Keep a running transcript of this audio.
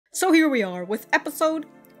So here we are with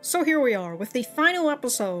the final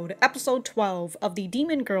episode, episode 12 of the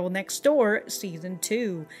Demon Girl Next Door Season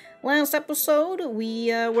 2. Last episode,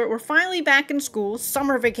 we're finally back in school.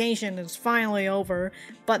 Summer vacation is finally over,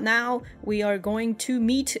 but now we are going to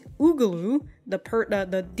meet Ugulu,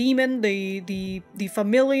 the demon, the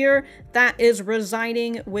familiar that is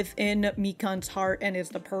residing within Mikan's heart and is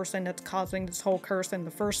the person that's causing this whole curse in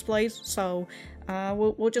the first place. So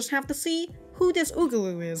we'll just have to see who this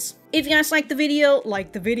Ugulu is. If you guys like the video,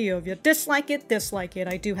 like the video. If you dislike it, dislike it.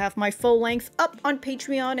 I do have my full length up on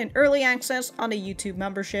Patreon and early access on the YouTube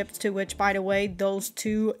memberships, to which, by the way, those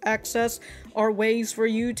two access are ways for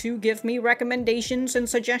you to give me recommendations and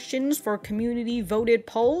suggestions for community voted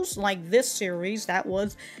polls like this series that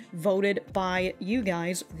was voted by you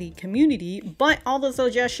guys, the community, but all the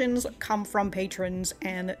suggestions come from patrons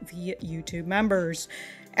and the YouTube members.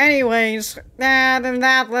 Anyways, than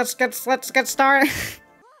that, let's get started.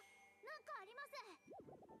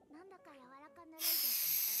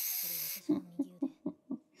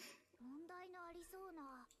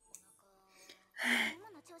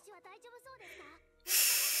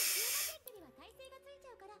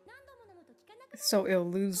 So it'll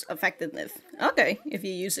lose effectiveness. Okay, if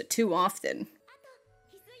you use it too often.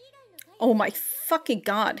 Oh my fucking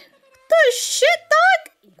god. The shit,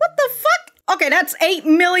 dog? What the fuck? Okay, that's 8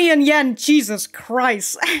 million yen. Jesus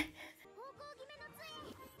Christ.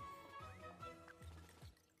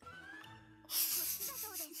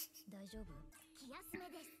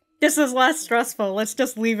 This is less stressful. Let's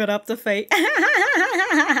just leave it up to fate.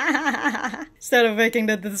 Instead of making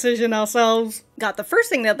the decision ourselves. God, the first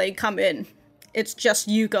thing that they come in, it's just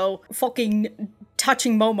Yuko fucking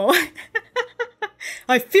touching Momo.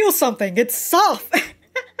 I feel something. It's soft.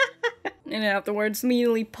 And afterwards,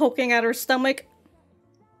 immediately poking at her stomach.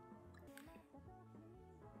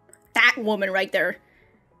 That woman right there.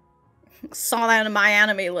 Saw that in my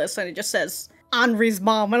anime list and it just says Anri's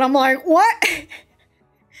mom. And I'm like, what?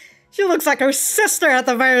 She looks like her sister at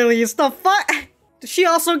the very least. The fuck? Did she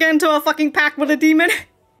also get into a fucking pact with a demon?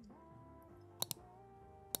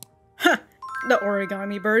 Huh. The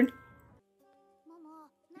origami bird.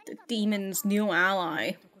 The demon's new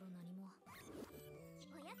ally.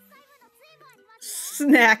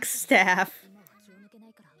 Snack staff.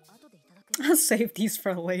 I'll save these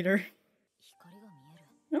for later.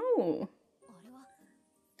 Oh.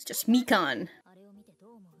 It's just Mikan.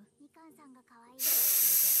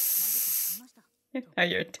 Now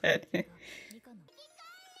you're dead.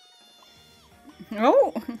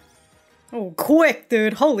 Oh. Oh, quick,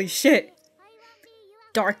 dude. Holy shit.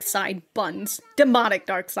 Dark side buns. Demonic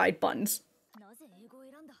dark side buns.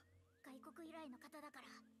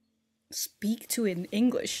 Speak to it in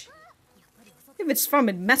English. If it's from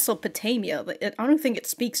in Mesopotamia, I don't think it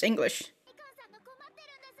speaks English.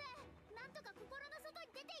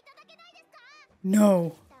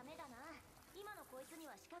 No.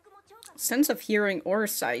 Sense of hearing or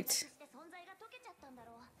sight.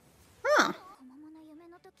 Huh.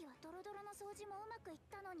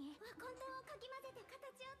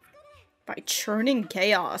 By churning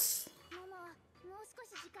chaos.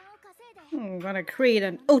 I'm gonna create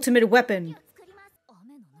an ultimate weapon.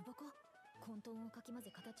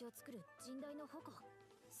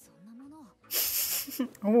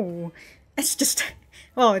 Oh, it's just...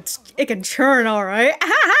 Oh, it can churn, alright.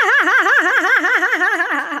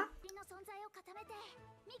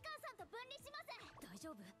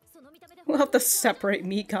 We'll have to separate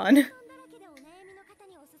Mikan.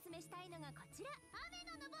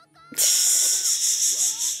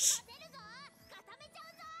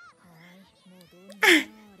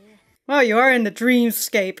 Well, you are in the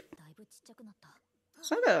dreamscape. Is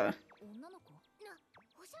that a...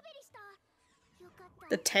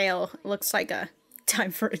 The tail looks like a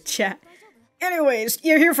time for a chat. Anyways,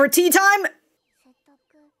 you're here for tea time?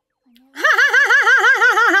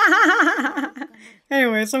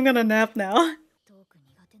 Anyways, I'm gonna nap now.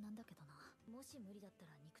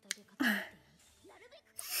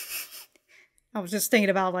 I was just thinking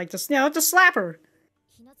about, like, just, you know, just slap her.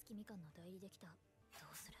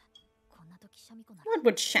 What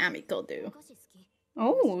would Shamiko do?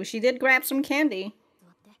 Oh, she did grab some candy.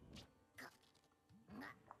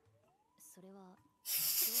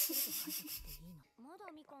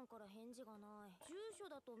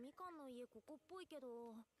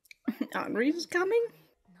 Anri's coming?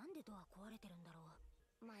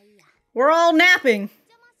 We're all napping.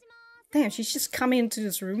 Damn, she's just coming into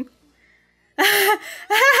this room.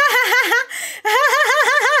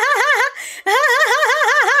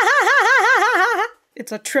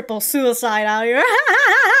 It's a triple suicide out here.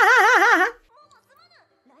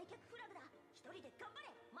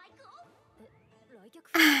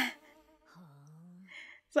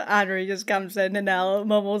 So Anri just comes in and now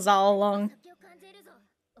Momo's all along.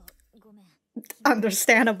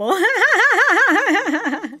 Understandable.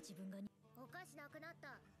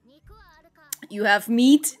 You have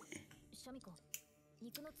meat?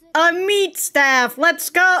 A meat staff! Let's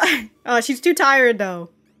go! Oh, she's too tired though.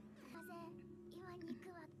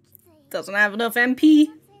 Doesn't have enough MP.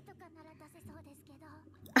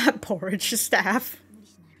 A porridge staff.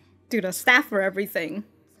 Dude, a staff for everything.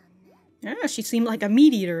 Yeah, she seemed like a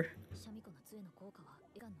meat eater.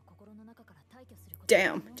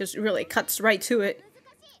 Damn, just really cuts right to it.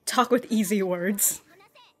 Talk with easy words.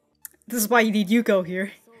 This is why you need Yuko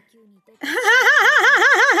here.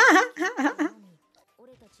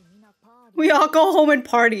 We all go home and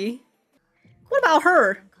party. What about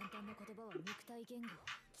her?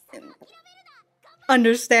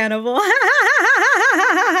 Understandable.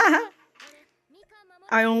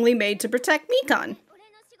 I only made to protect Mikan.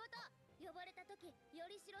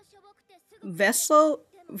 Vessel?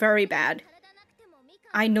 Very bad.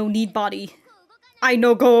 I no need body. I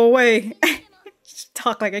no go away.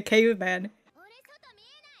 Talk like a caveman.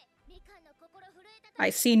 I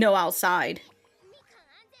see no outside.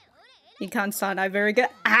 Mikan-san, I very good.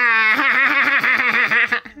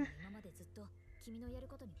 Ah!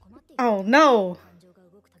 Oh no!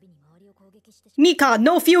 Mikan,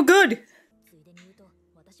 no feel good!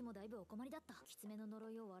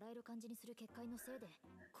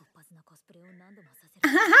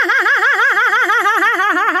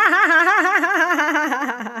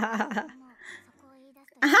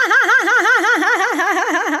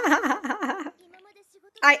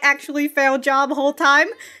 I actually failed job the whole time?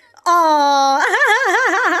 Aww.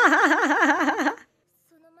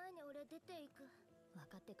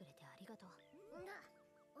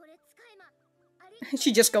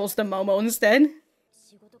 She just goes to Momo instead.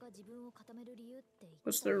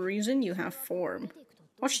 What's the reason you have form?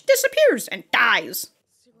 Well, she disappears and dies.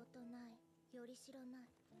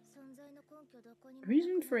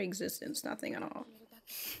 Reason for existence, nothing at all.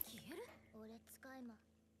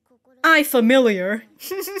 I familiar.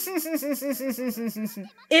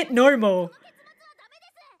 It normal.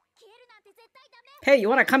 Hey, you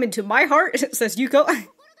wanna come into my heart? Says Yuko.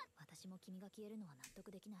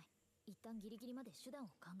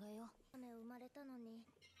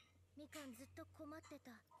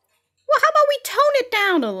 Well, how about we tone it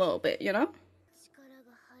down a little bit, you know?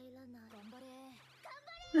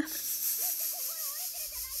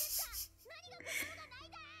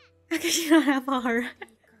 I guess you don't have a heart.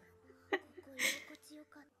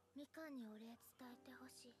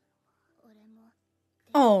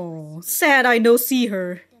 Oh, sad I no see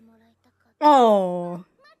her. Oh.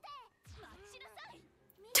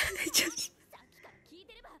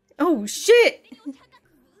 Oh shit!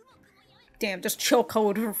 Damn, just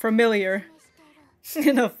chokehold for familiar.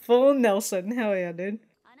 In a full Nelson. Hell yeah, dude.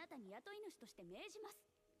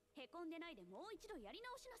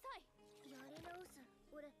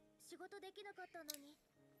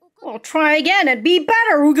 Well, try again and be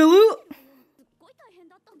better, Ugalu!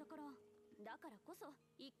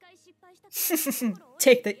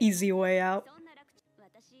 Take the easy way out.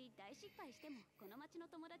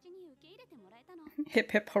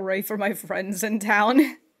 Hip hip hooray for my friends in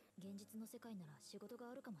town.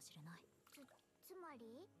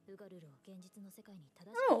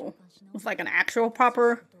 Oh, it's like an actual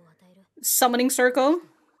proper summoning circle.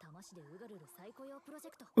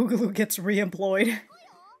 Ugalu gets re-employed.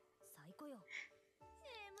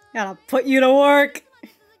 Gotta put you to work.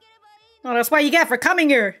 Oh, that's what you get for coming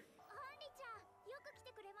here.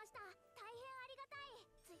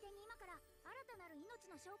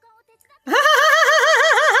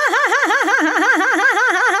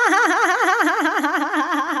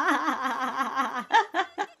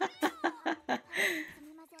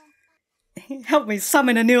 Help me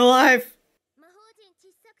summon a new life.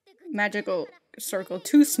 Magical circle,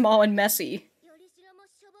 too small and messy.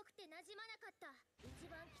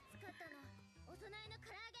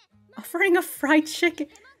 Offering a fried chicken.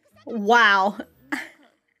 Wow.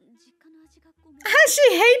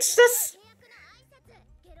 She hates this.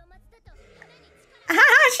 She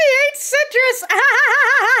hates citrus.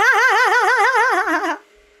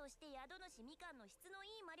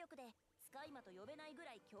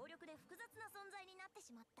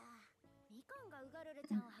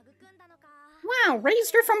 Wow,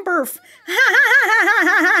 raised her from birth.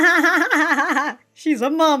 She's a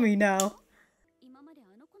mommy now.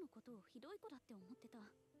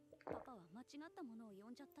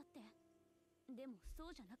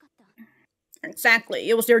 Exactly,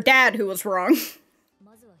 it was their dad who was wrong.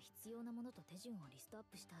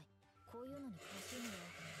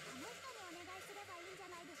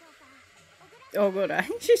 Ogura.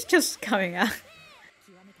 She's just coming out.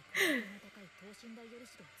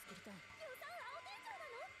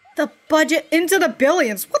 The budget into the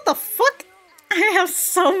billions. What the fuck? I have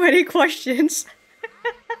so many questions.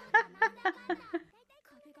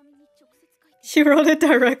 She wrote it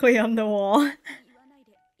directly on the wall.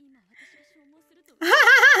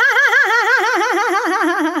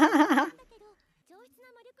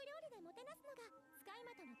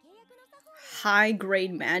 High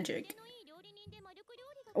grade magic.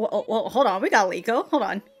 Well, hold on. We got Liko. Hold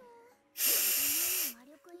on.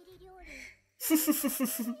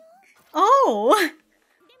 Oh!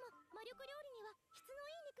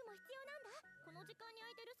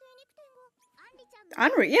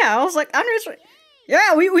 Anri, yeah, I was like, Anri's right.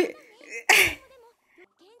 Yeah, we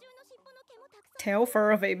Tail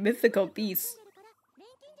fur of a mythical beast.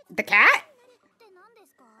 The cat?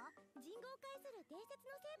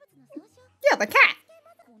 Yeah, the cat.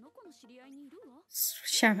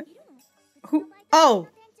 Who? Oh,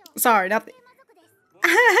 sorry, nothing.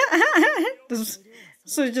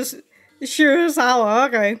 So just Shirasawa,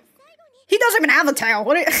 okay. He doesn't even have a tail.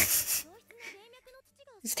 What?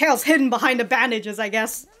 His tail's hidden behind the bandages, I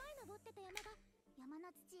guess.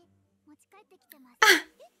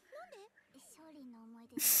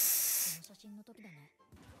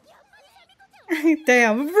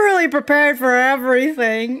 Damn, really prepared for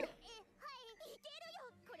everything.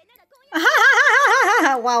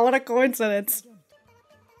 Wow, what a coincidence.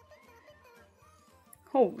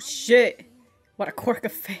 Oh shit. What a quirk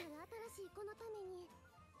of fate.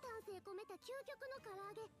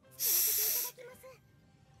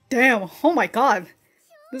 Damn, oh my god.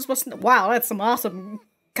 This was, wow, that's some awesome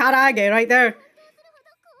karage right there.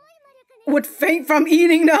 Would faint from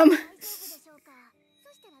eating them.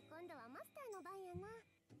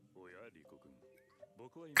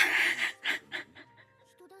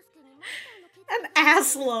 An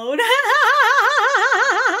ass load.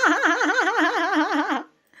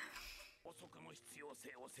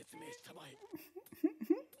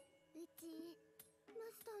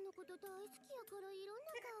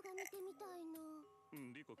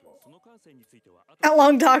 A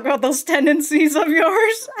long talk about those tendencies of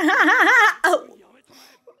yours. Oh.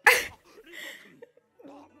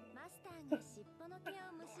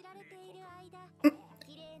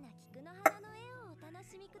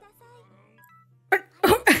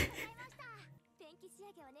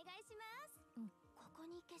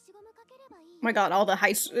 My god, all the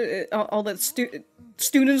all the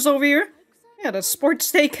students over here. Yeah, the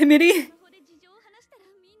sports day committee.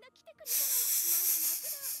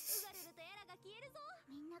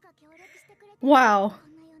 Wow.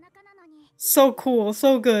 So cool,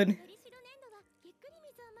 so good.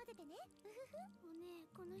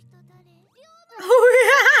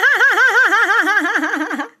 Oh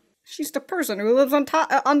yeah! She's the person who lives on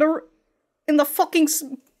top, in the fucking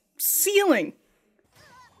ceiling.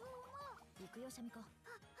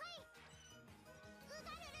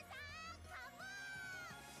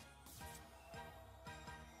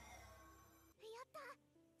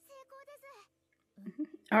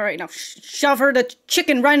 Alright, now shove her the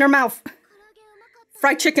chicken right in her mouth.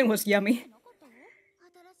 Fried chicken was yummy.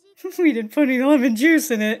 We didn't put any lemon juice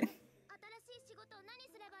in it.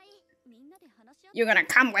 You're gonna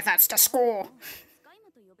come with us to school.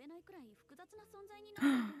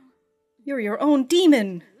 You're your own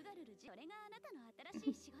demon.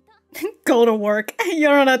 Go to work.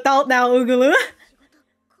 You're an adult now, Ugulu.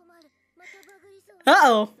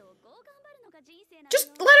 Uh-oh.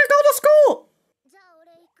 Just let her go to school.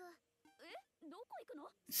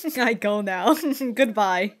 I go now.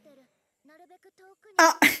 Goodbye.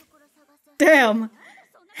 Damn.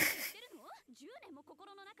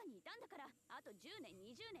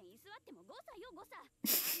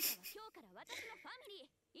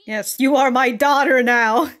 Yes, you are my daughter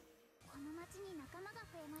now.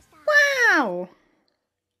 Wow.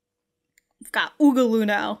 We've got Oogaloo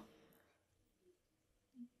now.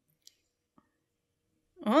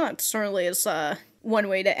 Oh, that certainly is one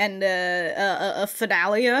way to end a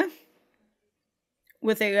finale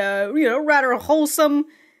with a you know, rather wholesome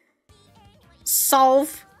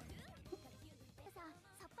solve.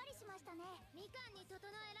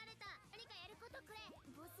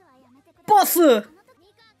 Boss!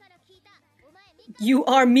 You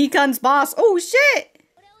are Mikan's boss. Oh shit!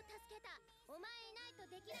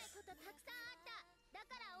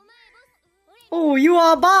 Oh, you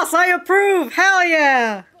are boss. I approve. Hell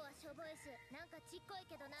yeah!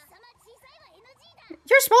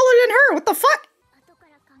 You're smaller than her. What the fuck?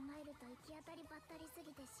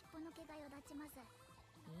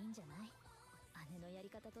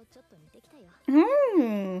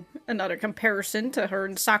 Another comparison to her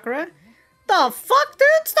and Sakura. The fuck, dude?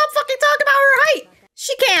 Stop fucking talking about her height!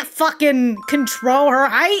 She can't fucking control her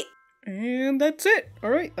height! And that's it.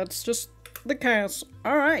 Alright, that's just the cast.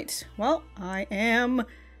 Alright, well, I am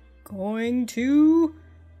going to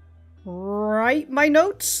write my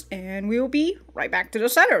notes, and we will be right back to the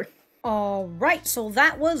center. Alright, so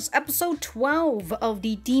that was episode 12 of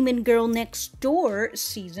the Demon Girl Next Door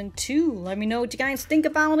Season 2. Let me know what you guys think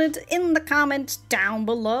about it in the comments down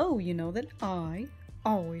below. You know that I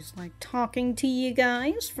always like talking to you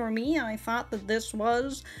guys. For me, I thought that this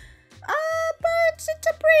was but it's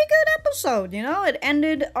a pretty good episode, you know? It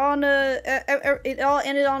ended on it all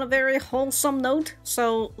ended on a very wholesome note,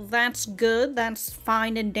 so that's good. That's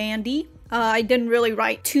fine and dandy. I didn't really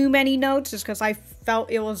write too many notes just because I felt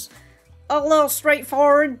it was a little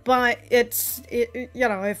straightforward, but you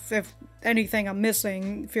know, if anything I'm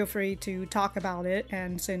missing, feel free to talk about it.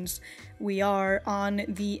 And since we are on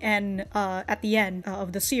the end, at the end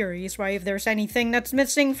of the series, right? If there's anything that's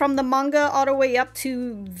missing from the manga all the way up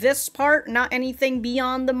to this part, not anything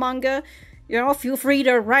beyond the manga, you know, feel free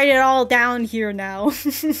to write it all down here now.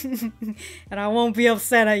 And I won't be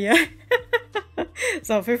upset at you.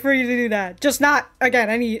 So feel free to do that. Just not, again,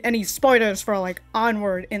 any spoilers for, like,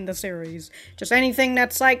 onward in the series. Just anything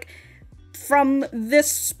that's, like, from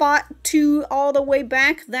this spot to all the way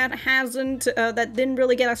back that hasn't, that didn't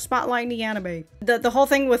really get a spotlight in the anime. The whole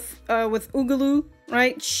thing with Ugulu,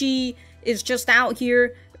 right? She is just out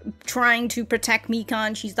here trying to protect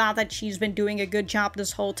Mikan. She thought that she's been doing a good job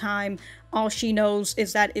this whole time. All she knows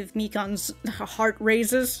is that if Mikan's heart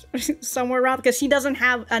raises somewhere around, because she doesn't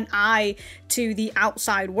have an eye to the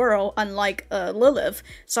outside world, unlike Lilith.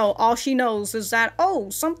 So all she knows is that,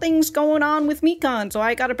 oh, something's going on with Mikan, so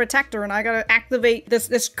I gotta protect her and I gotta activate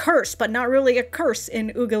this curse, but not really a curse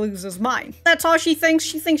in Ugalu's mind. That's all she thinks.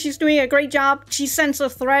 She thinks she's doing a great job. She senses a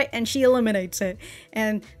threat and she eliminates it.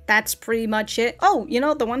 And that's pretty much it. Oh, you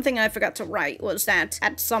know, the one thing I forgot to write was that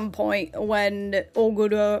at some point when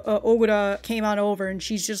Ogura came on over and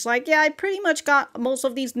she's just like, yeah, I pretty much got most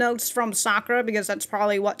of these notes from Sakura, because that's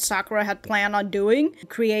probably what Sakura had planned on doing,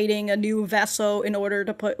 creating a new vessel in order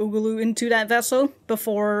to put Ugulu into that vessel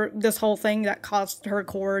before this whole thing that caused her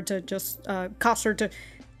core to just, caused her to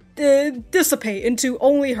dissipate into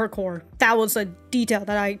only her core. That was a detail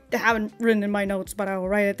that I haven't written in my notes, but I will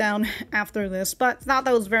write it down after this. But thought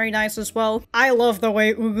that was very nice as well. I love the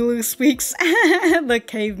way Ugulu speaks. The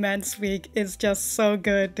caveman speak is just so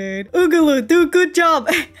good, dude. Ugulu, do a good job!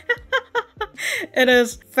 It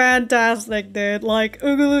is fantastic, dude. Like,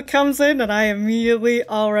 Ugulu comes in and I immediately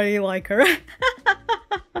already like her.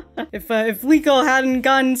 If Liko hadn't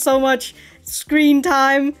gotten so much screen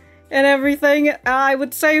time and everything, I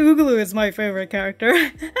would say Ugulu is my favorite character.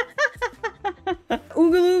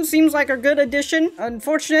 Ugulu seems like a good addition.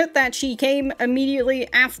 Unfortunate that she came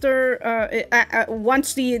immediately after,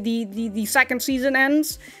 once the second season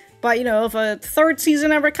ends. But, you know, if a third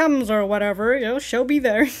season ever comes or whatever, you know, she'll be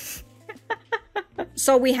there.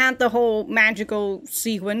 So we had the whole magical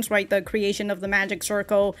sequence, right? The creation of the magic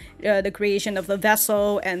circle, the creation of the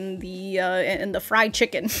vessel, and the fried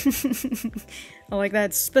chicken. I like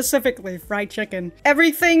that specifically, fried chicken.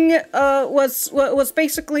 Everything was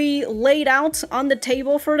basically laid out on the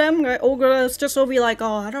table for them. Ogura's just will be like,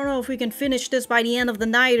 oh, I don't know if we can finish this by the end of the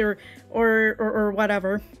night or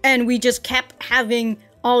whatever. And we just kept having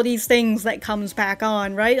all these things that comes back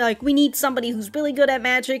on, right? Like, we need somebody who's really good at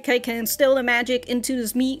magic, can instill the magic into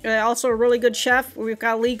this meat. Also a really good chef. We've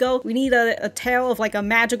got Liko. We need a tail of like a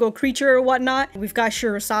magical creature or whatnot. We've got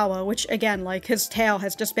Shirasawa, which again, like, his tail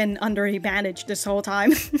has just been under a bandage this whole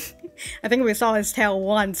time. I think we saw his tail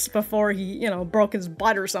once before he, you know, broke his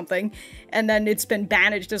butt or something. And then it's been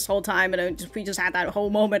bandaged this whole time, and we just had that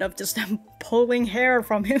whole moment of just them pulling hair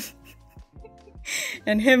from him.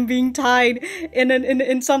 And him being tied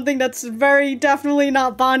in something that's very definitely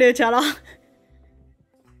not bondage at all.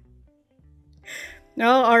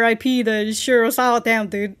 No, R.I.P. the Shirasawa. Damn,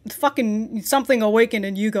 dude. Fucking something awakened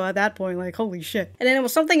in Yuko at that point. Like, holy shit. And then it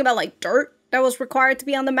was something about, like, dirt that was required to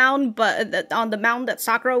be on the mountain, but on the mountain that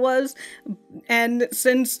Sakura was. And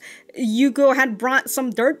since Yuko had brought some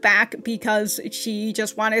dirt back because she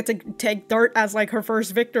just wanted to take dirt as, like, her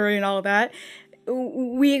first victory and all that,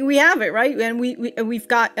 we have it, right? And we've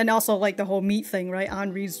got, and also like the whole meat thing, right?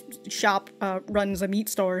 Anri's shop runs a meat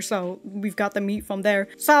store, so we've got the meat from there.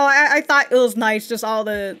 So I thought it was nice, just all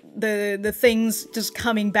the things just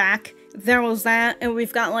coming back there was that, and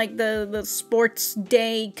we've got like the sports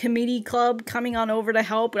day committee club coming on over to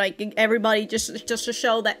help, like everybody just to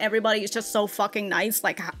show that everybody is just so fucking nice.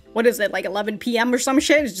 Like, what is it, like 11 p.m. or some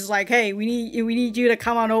shit? It's just like, hey, we need you to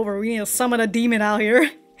come on over. We need to summon a demon out here.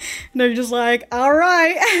 And they're just like, all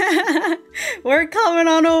right, we're coming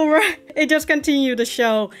on over. It just continued to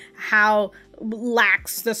show how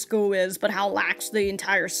lax the school is, but how lax the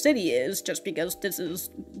entire city is, just because this is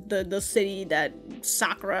the city that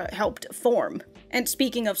Sakura helped form. And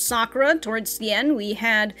speaking of Sakura, towards the end, we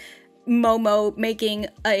had Momo making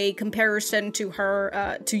a comparison to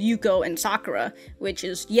her, to Yuko and Sakura, which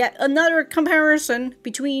is yet another comparison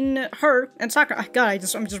between her and Sakura. God,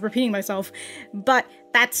 I'm just repeating myself, but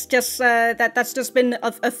that's just that's just been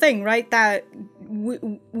a thing, right? That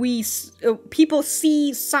people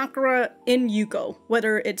see Sakura in Yuko,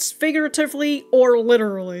 whether it's figuratively or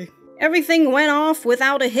literally. Everything went off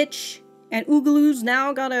without a hitch, and Ugulu's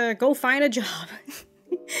now gotta go find a job.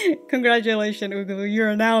 Congratulations, Ugulu,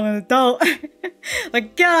 you're now an adult.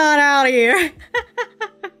 Like, get on out of here.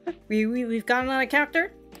 We've got another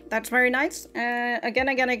character. That's very nice.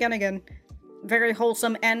 Again. Very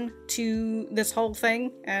wholesome end to this whole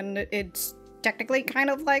thing, and it's technically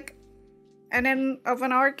kind of like an end of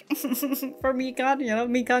an arc for Mikan. You know,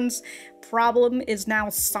 Mikan's problem is now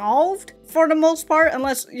solved for the most part,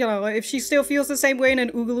 unless, you know, if she still feels the same way and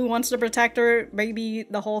then Ugulu wants to protect her, maybe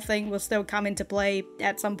the whole thing will still come into play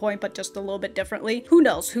at some point, but just a little bit differently. Who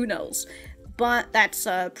knows? But that's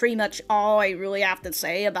pretty much all I really have to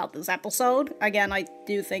say about this episode. Again, I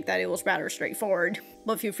do think that it was rather straightforward,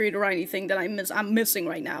 but feel free to write anything that I'm missing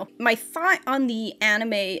right now. My thought on the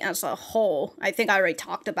anime as a whole, I think I already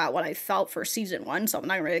talked about what I felt for season 1, so I'm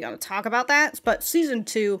not really going to talk about that. But season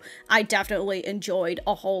 2, I definitely enjoyed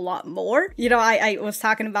a whole lot more. You know, I was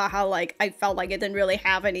talking about how, like, I felt like it didn't really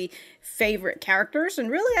have any favorite characters,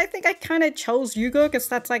 and really I think I kind of chose Yuko because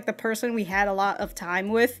that's like the person we had a lot of time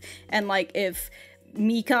with, and like if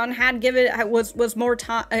Mikan had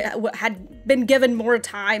had been given more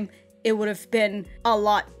time, it would have been a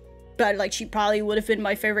lot better. Like, she probably would have been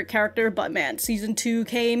my favorite character, but man, season 2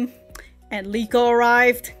 came and Liko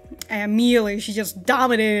arrived and immediately she just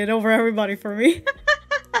dominated over everybody for me.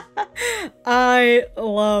 I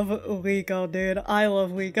love Liko, dude. I love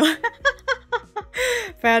Liko.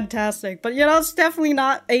 Fantastic. But, you know, it's definitely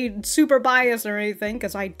not a super bias or anything,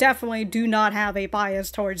 because I definitely do not have a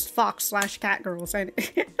bias towards Fox/Cat girls. And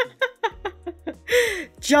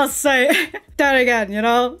just say. Then again, you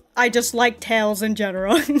know, I just like tails in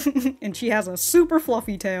general. And she has a super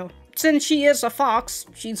fluffy tail. Since she is a fox,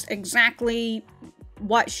 she's exactly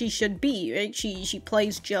what she should be, right? She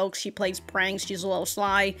plays jokes, she plays pranks, she's a little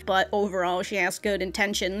sly, but overall she has good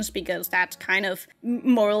intentions, because that's kind of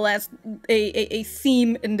more or less a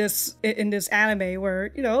theme in this anime, where,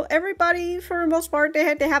 you know, everybody for the most part,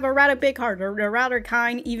 they have a rather big heart, or they're rather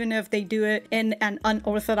kind, even if they do it in an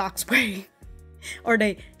unorthodox way. Or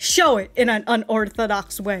they show it in an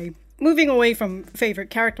unorthodox way. Moving away from favorite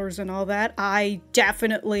characters and all that, I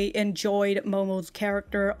definitely enjoyed Momo's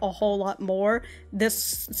character a whole lot more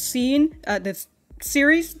this season,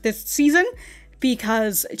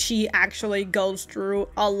 because she actually goes through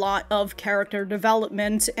a lot of character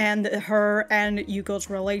development, and her and Yuko's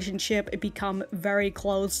relationship become very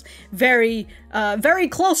close, very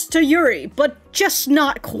close to Yuri, but just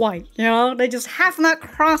not quite, you know? They just have not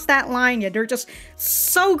crossed that line yet. They're just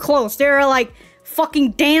so close. They're like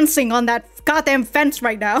fucking dancing on that goddamn fence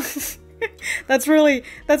right now. That's really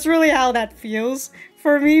how that feels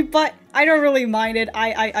for me, but I don't really mind it.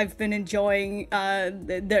 I've been enjoying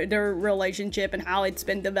their relationship and how it's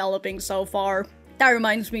been developing so far. That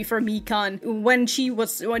reminds me, for Mikan, when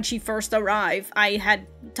she first arrived, I had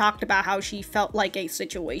talked about how she felt like a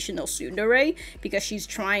situational tsundere, because she's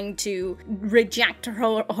trying to reject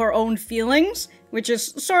her own feelings, which is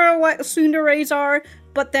sort of what tsunderes are.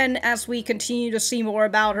 But then as we continue to see more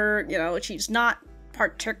about her, you know, she's not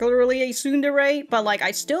particularly a tsundere, but like,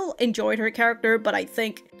 I still enjoyed her character, but I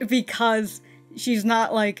think because she's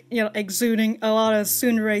not, like, you know, exuding a lot of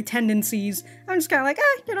tsundere tendencies, I'm just kind of like,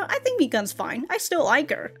 you know, I think Mikan's fine. I still like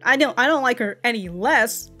her. I don't like her any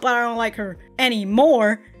less, but I don't like her any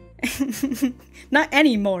more. Not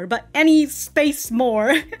anymore, but any space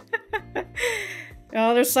more. You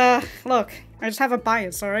know, there's, look, I just have a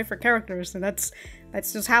bias, alright, for characters, and that's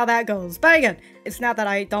just how that goes. But again, it's not that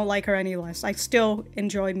I don't like her any less. I still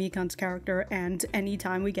enjoy Mikan's character, and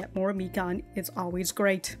anytime we get more Mikan, it's always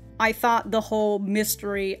great. I thought the whole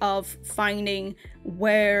mystery of finding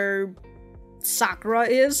where Sakura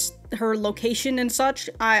is, her location and such.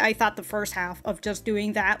 I thought the first half of just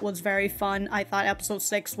doing that was very fun. I thought episode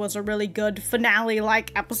 6 was a really good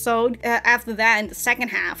finale-like episode. After that, in the second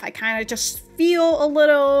half, I kind of just feel a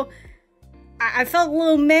little... I felt a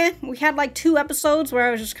little meh. We had like 2 episodes where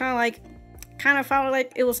I was just kind of felt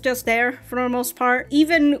like it was just there for the most part.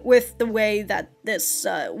 Even with the way that this,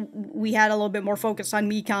 we had a little bit more focus on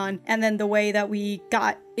Mikan, and then the way that we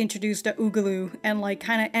got introduced to Ugalu and like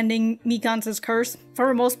kind of ending Mikan's curse for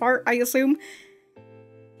the most part, I assume.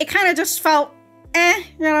 It kind of just felt you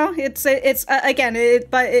know, it's again,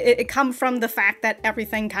 it comes from the fact that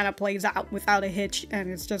everything kind of plays out without a hitch,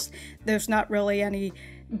 and it's just, there's not really any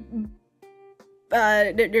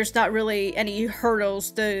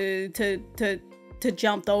hurdles to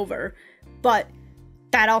jump over. But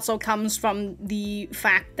that also comes from the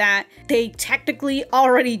fact that they technically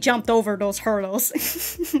already jumped over those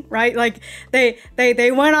hurdles, right? Like, they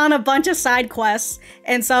went on a bunch of side quests,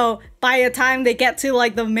 and so by the time they get to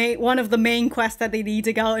like one of the main quests that they need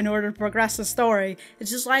to go in order to progress the story,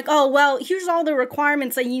 it's just like, oh, well, here's all the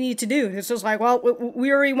requirements that you need to do. It's just like, well,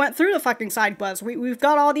 we already went through the fucking side quests. We've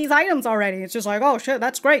got all these items already. It's just like, oh shit,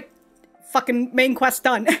 that's great. Fucking main quest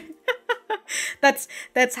done.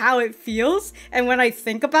 That's how it feels. And when I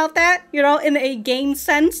think about that, you know, in a game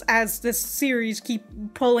sense, as this series keep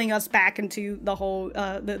pulling us back into the whole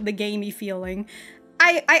the gamey feeling,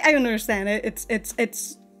 I understand it.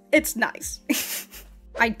 It's nice.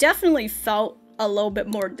 I definitely felt a little bit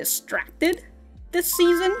more distracted this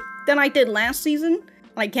season than I did last season.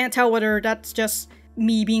 I can't tell whether that's just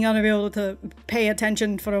me being unable to pay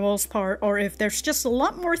attention for the most part, or if there's just a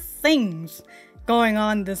lot more things going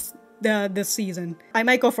on this season. I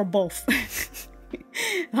might go for both.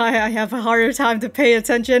 I have a harder time to pay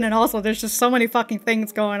attention, and also there's just so many fucking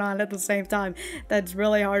things going on at the same time that's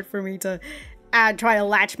really hard for me to try to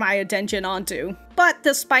latch my attention onto. But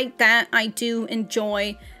despite that, I do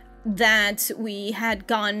enjoy that we had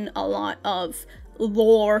gotten a lot of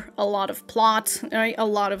lore, a lot of plot, right? A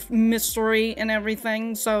lot of mystery and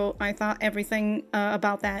everything, so I thought everything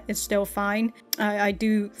about that is still fine. I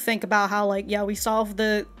do think about how, like, yeah, we solved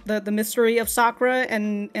the mystery of Sakura,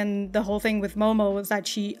 and the whole thing with Momo is that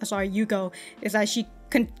Yuko, is that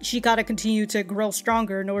she gotta continue to grow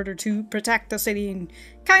stronger in order to protect the city and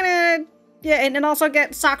kind of, yeah, and also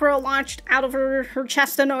get Sakura launched out of her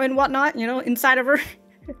chest and whatnot, you know, inside of her.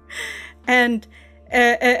 And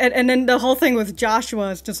then the whole thing with Joshua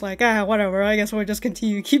is just like, whatever, I guess we'll just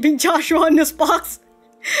continue keeping Joshua in this box.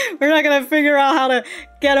 We're not gonna figure out how to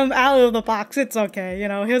get him out of the box. It's okay, you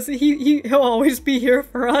know, he'll always be here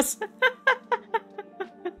for us.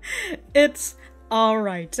 It's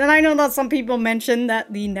alright. And I know that some people mention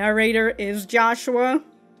that the narrator is Joshua.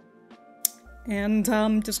 And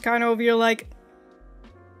just kind of over here like,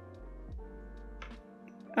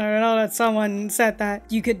 I don't know, that someone said that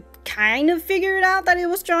you could kind of figure it out that it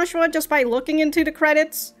was Joshua just by looking into the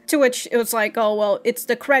credits, to which it was like, oh, well, it's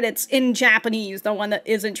the credits in Japanese, the one that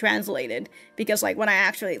isn't translated, because like when I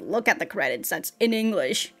actually look at the credits that's in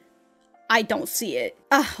English, I don't see it.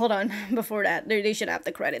 Hold on, before that, they should have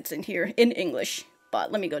the credits in here in English,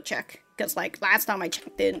 but let me go check, because like last time I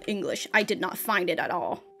checked in English, I did not find it at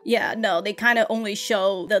all. Yeah, no, they kind of only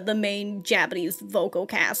show the main Japanese vocal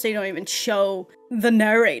cast. They don't even show the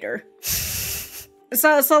narrator.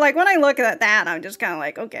 So like when I look at that, I'm just kind of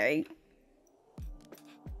like, okay.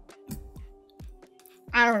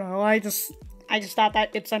 I don't know, I just thought that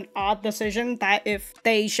it's an odd decision that if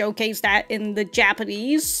they showcase that in the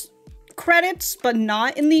Japanese credits, but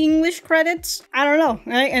not in the English credits, I don't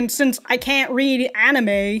know, right? And since I can't read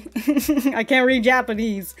anime, I can't read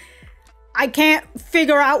Japanese, I can't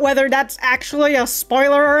figure out whether that's actually a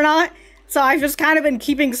spoiler or not, so I've just kind of been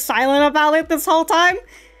keeping silent about it this whole time.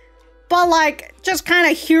 But like, just kind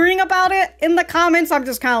of hearing about it in the comments, I'm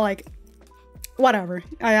just kind of like, whatever.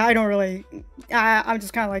 I don't really, I'm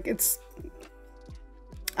just kind of like, it's,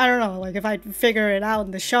 I don't know, like if I figure it out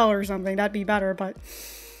in the show or something, that'd be better, but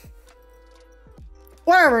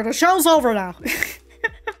whatever, the show's over now.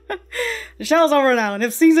 The show's over now, and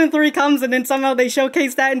if season 3 comes and then somehow they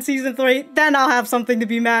showcase that in season 3, then I'll have something to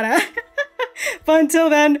be mad at. But until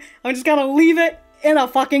then, I'm just gonna leave it in a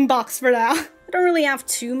fucking box for now. I don't really have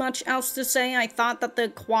too much else to say. I thought that the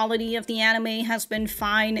quality of the anime has been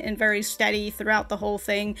fine and very steady throughout the whole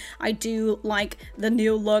thing. I do like the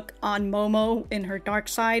new look on Momo in her dark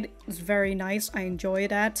side. It's very nice. I enjoy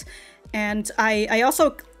that. And I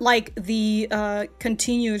also like the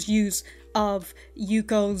continuous use of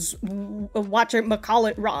Yuko's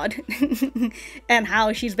Machikado rod and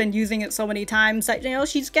how she's been using it so many times that, you know,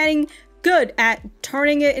 she's getting good at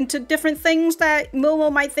turning it into different things that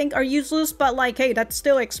Momo might think are useless, but like, hey, that's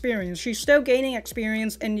still experience. She's still gaining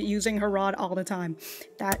experience and using her rod all the time.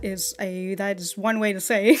 That is one way to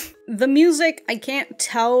say. The music, I can't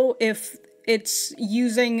tell if it's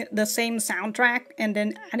using the same soundtrack and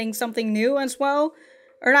then adding something new as well.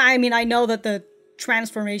 Or not, I mean, I know that the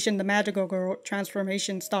transformation, the magical girl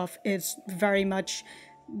transformation stuff is very much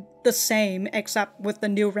the same, except with the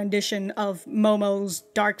new rendition of Momo's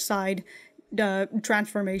dark side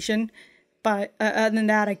transformation. But other than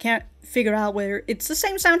that, I can't figure out whether it's the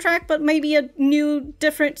same soundtrack, but maybe a new,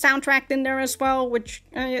 different soundtrack in there as well, which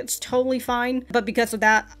it's totally fine. But because of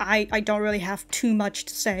that, I don't really have too much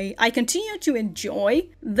to say. I continue to enjoy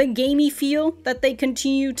the gamey feel that they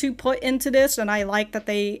continue to put into this, and I like that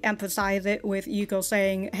they emphasize it with Yuko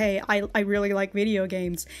saying, hey, I really like video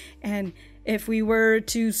games. And if we were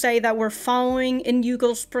to say that we're following in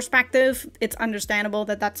Yuko's perspective, it's understandable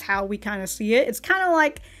that that's how we kind of see it. It's kind of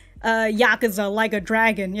like Yakuza Like a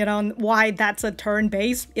Dragon, you know, and why that's a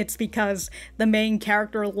turn-based. It's because the main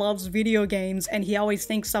character loves video games and he always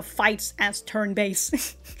thinks of fights as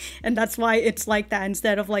turn-based. And that's why it's like that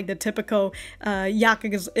instead of like the typical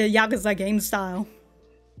Yakuza game style.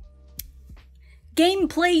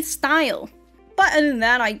 Gameplay style. But other than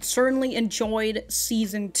that, I certainly enjoyed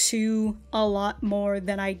Season 2 a lot more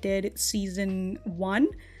than I did Season 1.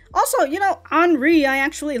 Also, you know, Anri, I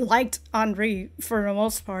actually liked Anri for the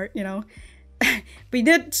most part, you know. We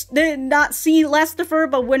did not see less of her,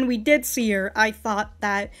 but when we did see her, I thought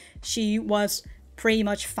that she was pretty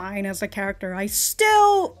much fine as a character. I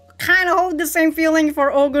still kind of hold the same feeling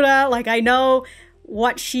for Ogura. Like, I know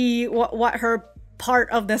what her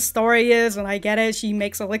part of the story is, and I get it. She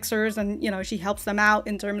makes elixirs and, you know, she helps them out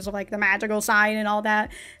in terms of like the magical side and all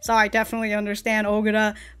that. So I definitely understand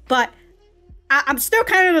Ogura, but I'm still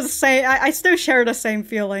kind of the same. I still share the same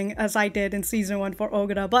feeling as I did in Season 1 for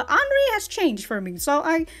Ogura, but Anri has changed for me, so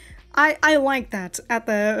I like that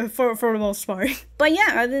for the most part. But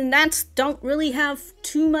yeah, other than that, don't really have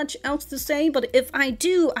too much else to say, but if I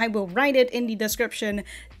do, I will write it in the description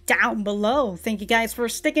down below. Thank you guys for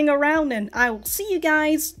sticking around, and I will see you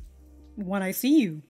guys when I see you.